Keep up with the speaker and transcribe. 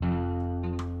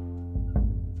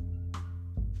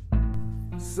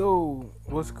So,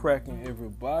 what's cracking,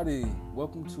 everybody?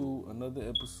 Welcome to another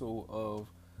episode of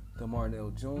the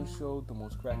Marnell Jones Show, the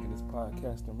most crackingest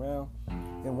podcast around.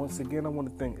 And once again, I want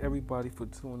to thank everybody for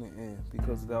tuning in,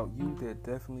 because without you, there'd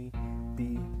definitely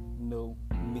be no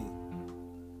me.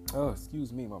 Oh,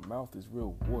 excuse me, my mouth is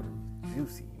real watery,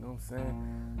 juicy, you know what I'm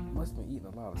saying? Must have been eating a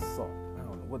lot of salt. I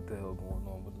don't know what the hell going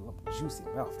on with a juicy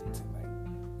mouth tonight.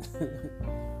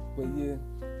 But yeah,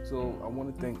 so I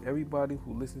want to thank everybody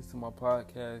who listens to my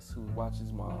podcast, who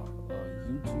watches my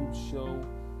YouTube show,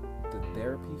 The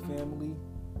Therapy Family.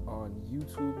 On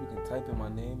YouTube, you can type in my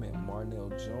name at Marnell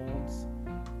Jones,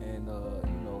 and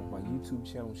my YouTube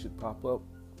channel should pop up.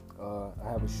 I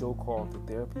have a show called The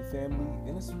Therapy Family,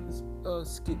 and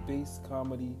it's skit-based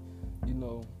comedy.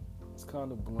 It's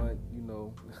kind of blunt.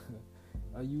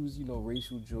 I use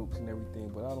racial jokes and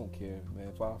everything, but I don't care, man.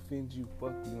 If I offend you,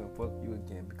 fuck you and fuck you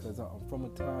again, because I'm from a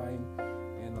time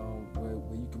and where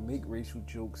you can make racial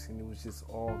jokes and it was just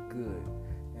all good.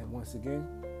 And once again,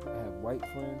 I have white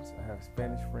friends, I have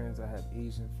Spanish friends, I have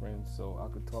Asian friends, so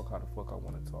I could talk how the fuck I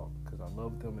want to talk, because I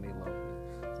love them and they love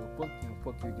me. So fuck you and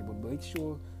fuck you again, but make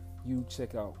sure you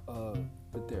check out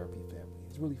The Therapy Family.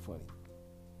 It's really funny.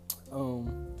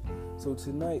 So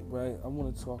tonight, right, I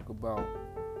want to talk about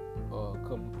a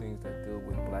couple things that deal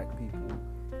with black people,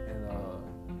 and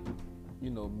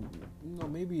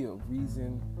maybe a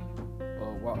reason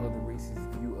why other races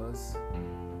view us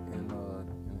in a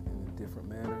different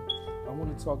manner. I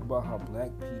want to talk about how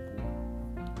black people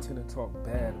tend to talk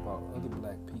bad about other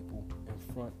black people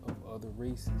in front of other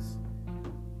races.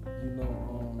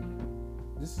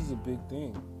 This is a big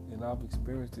thing, and I've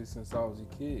experienced this since I was a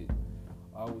kid.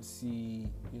 I would see,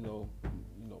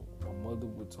 my mother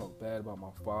would talk bad about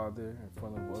my father in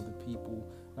front of other people,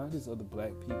 not just other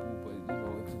black people, but,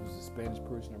 if it was a Spanish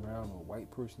person around or a white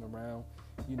person around,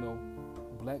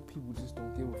 black people just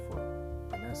don't give a fuck,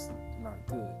 and that's not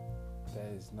good.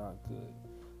 That is not good.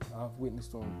 I've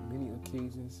witnessed on many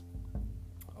occasions,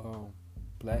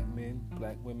 black men,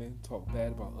 black women talk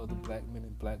bad about other black men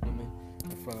and black women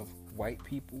in front of white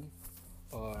people,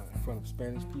 in front of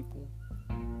Spanish people,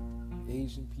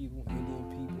 Asian people, Indian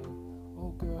people.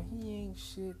 Oh girl, he ain't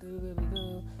shit,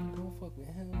 don't fuck with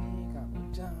him, he ain't got no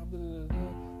job,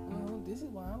 this is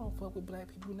why I don't fuck with black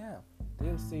people now.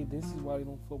 They'll say this is why they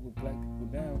don't fuck with black people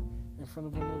now in front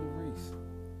of another race.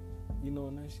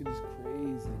 And that shit is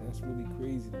crazy. That's really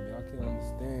crazy to me. I can't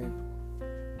understand,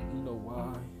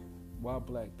 why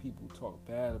black people talk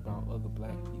bad about other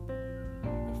black people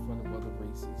in front of other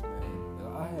races, man.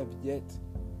 Now, I have yet,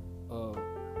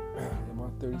 in my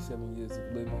 37 years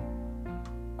of living,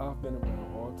 I've been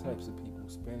around all types of people,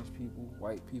 Spanish people,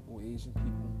 white people, Asian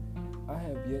people. I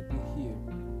have yet to hear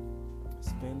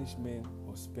Spanish men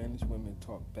or Spanish women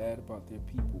talk bad about their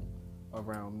people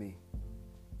around me.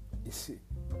 It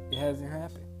hasn't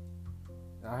happened.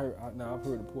 I've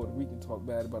heard a Puerto Rican talk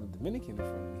bad about a Dominican in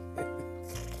front of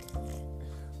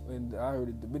me. And I heard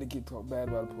a Dominican talk bad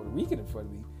about a Puerto Rican in front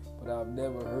of me. But I've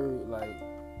never heard,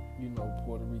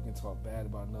 Puerto Rican talk bad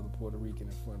about another Puerto Rican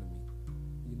in front of me.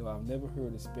 I've never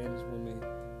heard a Spanish woman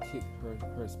kick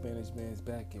her Spanish man's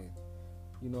back end.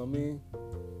 You know what I mean?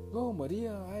 Oh,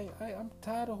 Maria, I'm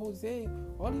tired of Jose.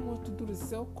 All he wants to do is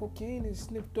sell cocaine and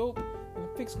sniff dope and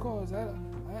fix cars. I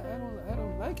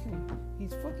don't like him.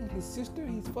 He's fucking his sister,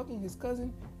 he's fucking his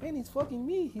cousin, and he's fucking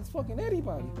me. He's fucking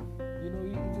everybody.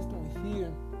 You just don't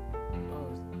hear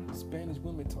Spanish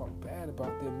women talk bad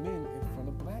about their men in front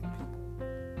of black people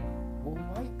or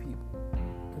white people,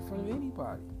 in front of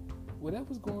anybody.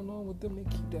 Whatever's going on with them, they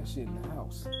keep that shit in the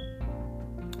house.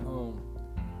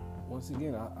 Once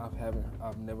again,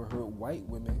 I've never heard white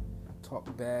women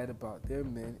talk bad about their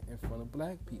men in front of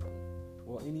black people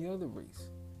or any other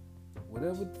race.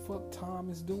 Whatever the fuck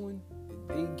Tom is doing,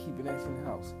 they keeping that shit in the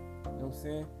house. You know what I'm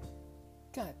saying?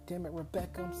 God damn it,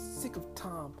 Rebecca, I'm sick of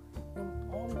Tom.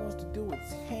 All he wants to do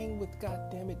is hang with,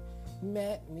 goddamn it,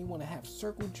 Matt, and they want to have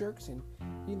circle jerks and,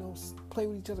 play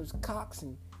with each other's cocks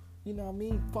and,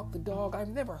 fuck the dog. I've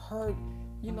never heard,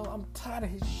 I'm tired of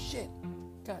his shit.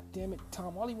 God damn it,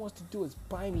 Tom. All he wants to do is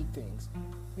buy me things.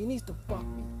 He needs to fuck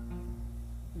me.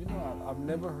 I've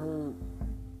never heard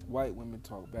white women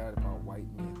talk bad about white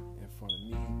men in front of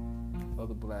me,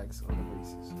 other blacks, other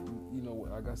races.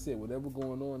 Like I said, whatever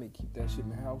going on, they keep that shit in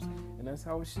the house, and that's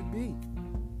how it should be.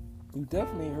 You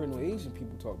definitely ain't heard no Asian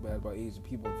people talk bad about Asian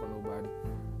people in front of nobody.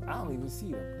 I don't even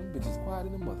see them. Them bitches quiet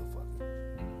in the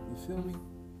motherfucker. You feel me?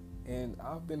 And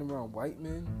I've been around white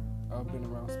men, I've been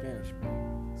around Spanish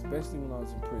men, especially when I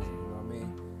was in prison, you know what I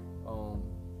mean?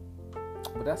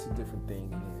 But that's a different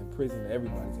thing. In prison,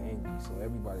 everybody's angry, so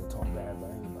everybody talk bad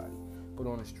about anybody. But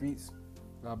on the streets,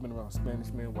 I've been around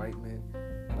Spanish men, white men,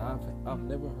 And I've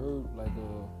never heard like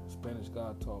a Spanish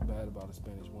guy talk bad about a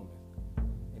Spanish woman.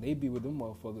 And they be with them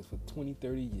motherfuckers for 20,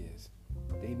 30 years.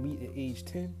 They meet at age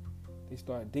 10, they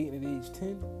start dating at age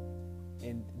 10,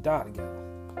 and die together.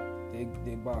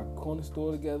 They buy a corner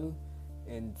store together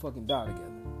and fucking die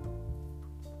together.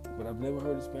 But I've never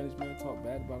heard a Spanish man talk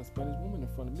bad about a Spanish woman in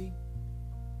front of me.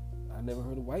 I never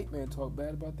heard a white man talk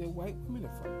bad about their white women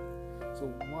in front of me. So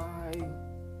why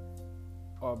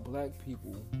are black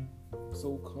people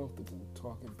so comfortable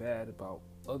talking bad about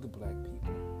other black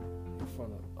people in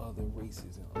front of other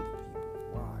races and other people?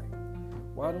 Why?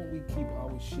 Why don't we keep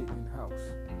our shit in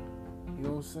house? You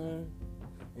know what I'm saying?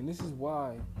 And this is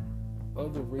why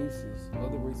other races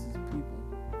of people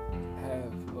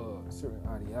have certain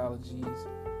ideologies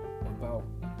about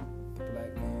the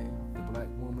black man, the black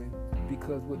woman,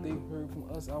 because what they heard from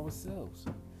us ourselves.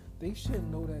 They shouldn't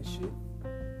know that shit.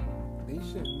 They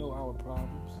shouldn't know our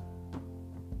problems.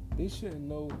 They shouldn't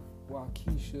know why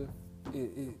Keisha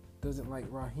it doesn't like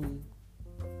Raheem,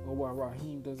 or why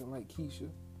Raheem doesn't like Keisha.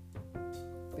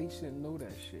 They shouldn't know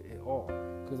that shit at all.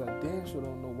 Because I damn sure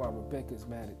don't know why Rebecca's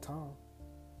mad at Tom.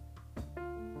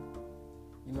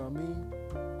 You know what I mean?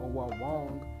 Or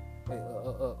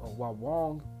why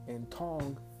Wong and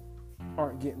Tong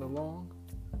aren't getting along.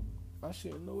 I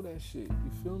shouldn't know that shit.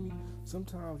 You feel me?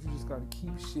 Sometimes you just gotta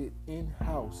keep shit in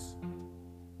house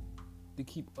to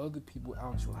keep other people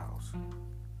out your house.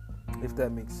 If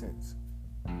that makes sense.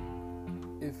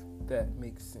 If that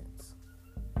makes sense.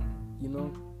 You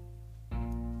know?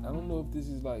 I don't know if this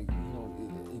is like, you know,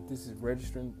 if this is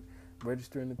registering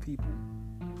the people.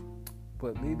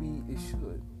 But maybe it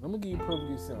should. I'm gonna give you a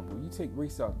perfect example. You take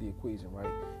race out the equation,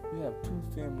 right? You have two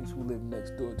families who live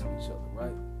next door to each other,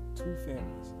 right? Two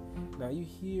families. Now you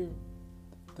hear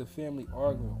the family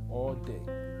arguing all day.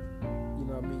 You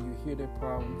know what I mean? You hear their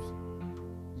problems.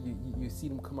 You see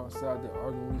them come outside, they're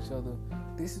arguing with each other.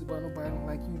 This is why nobody don't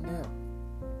like you now.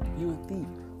 You a thief.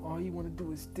 All you want to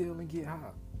do is steal and get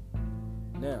high.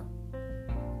 Now,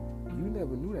 you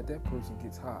never knew that person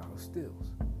gets high or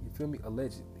steals. You feel me?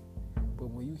 Allegedly. But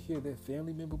when you hear that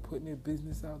family member putting their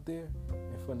business out there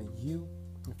in front of you,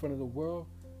 in front of the world,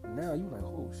 now you like,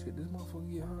 oh shit, this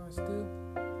motherfucker get high and steal?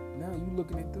 Now you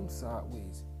looking at them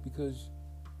sideways because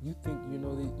you think you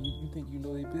know their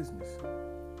business.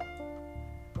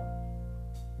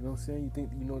 You know what I'm saying? You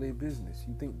think you know their business.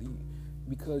 You think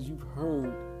because you've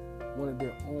heard one of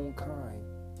their own kind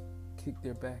kick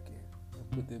their back in and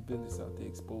put their business out there,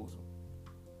 expose them.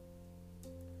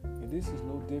 And this is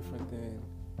no different than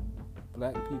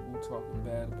black people talking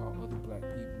bad about other black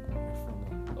people in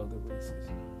front of other races.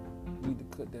 We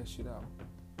need to cut that shit out.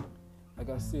 Like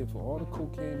I said, for all the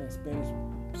cocaine that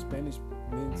Spanish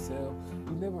men sell,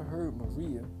 you never heard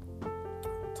Maria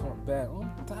talk bad. Oh,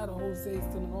 I'm tired of Jose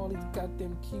selling all these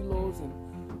goddamn kilos and,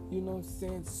 you know what I'm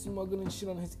saying, smuggling shit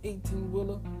on his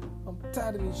 18-wheeler. I'm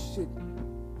tired of this shit.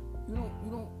 You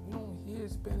don't hear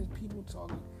Spanish people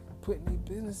talking, putting their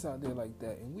business out there like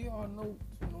that. And we all know,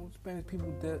 you know, Spanish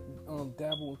people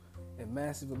dabble in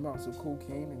massive amounts of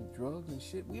cocaine and drugs and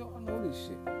shit. We all know this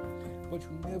shit. But you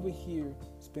never hear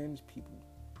Spanish people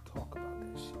talk about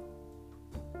that shit.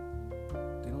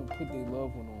 They don't put their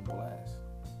loved one on blast.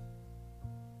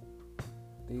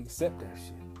 They accept that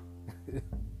shit.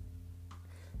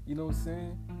 You know what I'm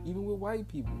saying? Even with white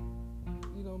people.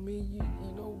 You know what I mean?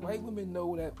 You know, white women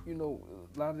know that, you know,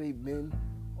 a lot of they men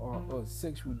are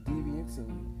sexual deviants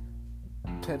and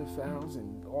pedophiles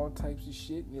and all types of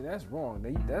shit. Yeah, that's wrong.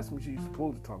 That's what you're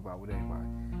supposed to talk about with everybody.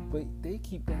 But they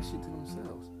keep that shit to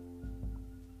themselves.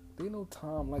 They know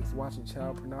Tom likes watching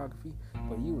child pornography,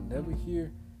 but you never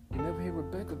hear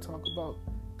Rebecca talk about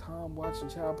Tom watching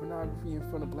child pornography in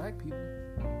front of black people.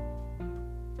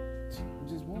 You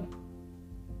just won't.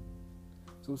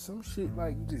 So some shit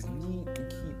like you just need to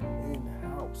keep in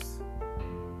house. You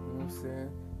know what I'm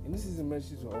saying? And this is a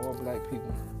message to all black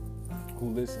people who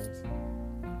listens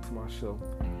to my show.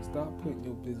 Stop putting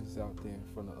your business out there in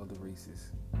front of other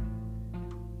races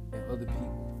and other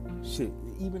people. Shit,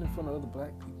 even in front of other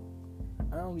black people.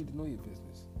 I don't need to know your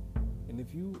business. And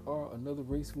if you are another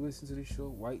race who listens to this show,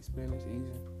 white, Spanish,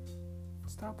 Asian,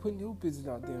 stop putting your business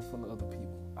out there in front of other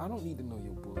people. I don't need to know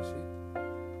your bullshit.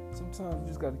 Sometimes you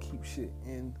just gotta keep shit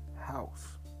in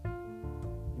house. You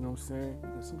know what I'm saying?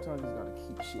 Because sometimes you just gotta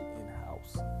keep shit in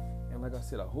house. And like I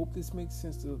said, I hope this makes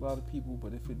sense to a lot of people,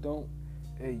 but if it don't,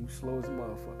 hey, you slow as a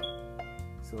motherfucker.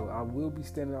 So I will be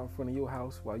standing out in front of your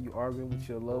house while you arguing with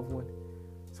your loved one,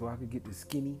 so I could get the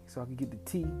skinny, so I could get the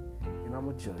tea, and I'm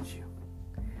gonna judge you.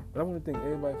 But I want to thank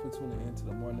everybody for tuning in to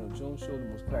the Marnell Jones Show, the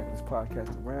most crackest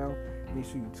podcast around. Make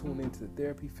sure you tune in to the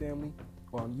Therapy Family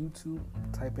or on YouTube.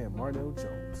 Type in Marnell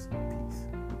Jones.